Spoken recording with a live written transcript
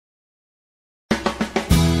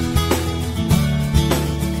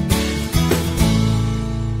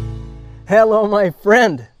Hello, my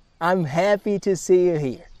friend. I'm happy to see you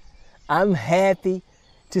here. I'm happy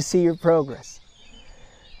to see your progress.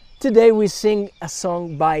 Today we sing a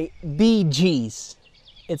song by Bee Gees.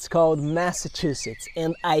 It's called Massachusetts,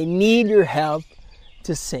 and I need your help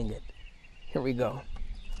to sing it. Here we go.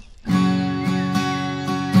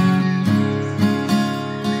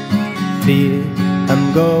 Dear,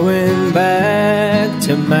 I'm going back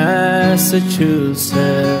to Massachusetts.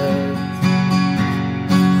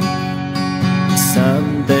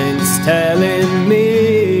 Something's telling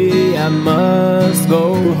me I must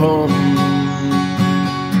go home.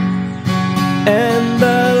 And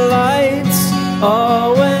the lights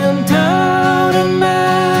all went out in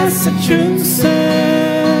Massachusetts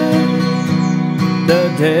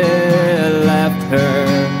the day I left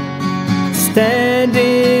her,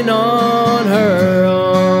 standing on her own.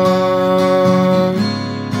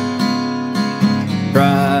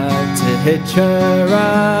 Tried to hitch a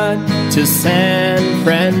ride to San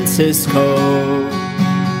Francisco.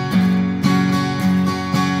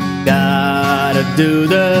 Gotta do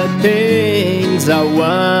the things I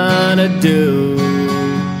wanna do.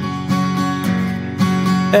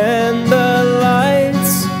 And the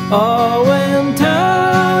lights all went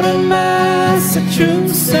out in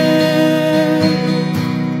Massachusetts.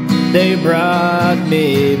 They brought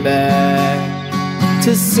me back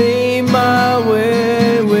to see my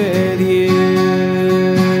way with you.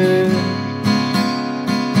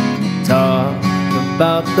 Talk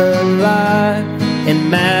about the life in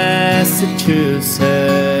Massachusetts.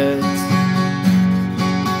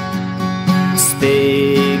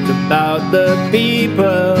 Speak about the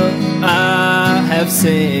people I have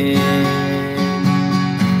seen.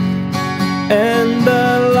 And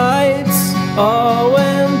the lights all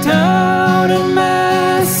went out in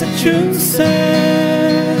Massachusetts.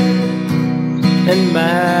 And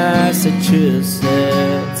Massachusetts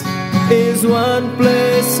is one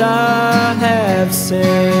place I have seen.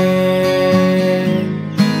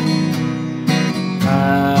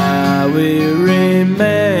 I will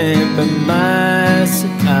remember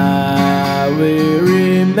Massachusetts. I will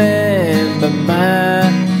remember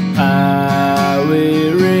I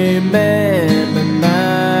will remember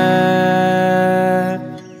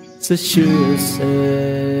Massachusetts.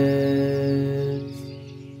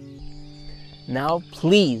 Now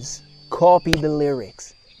please copy the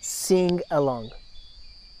lyrics. Sing along.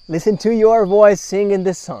 Listen to your voice singing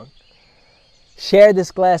this song. Share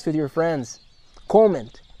this class with your friends.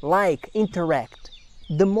 Comment, like, interact.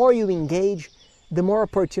 The more you engage, the more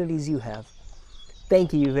opportunities you have.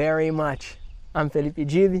 Thank you very much. I'm Felipe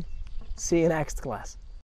Gibi. See you next class.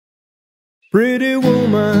 Pretty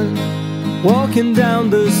woman, walking down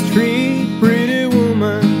the street. Pretty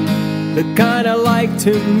woman, the kind I like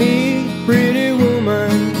to meet. Pretty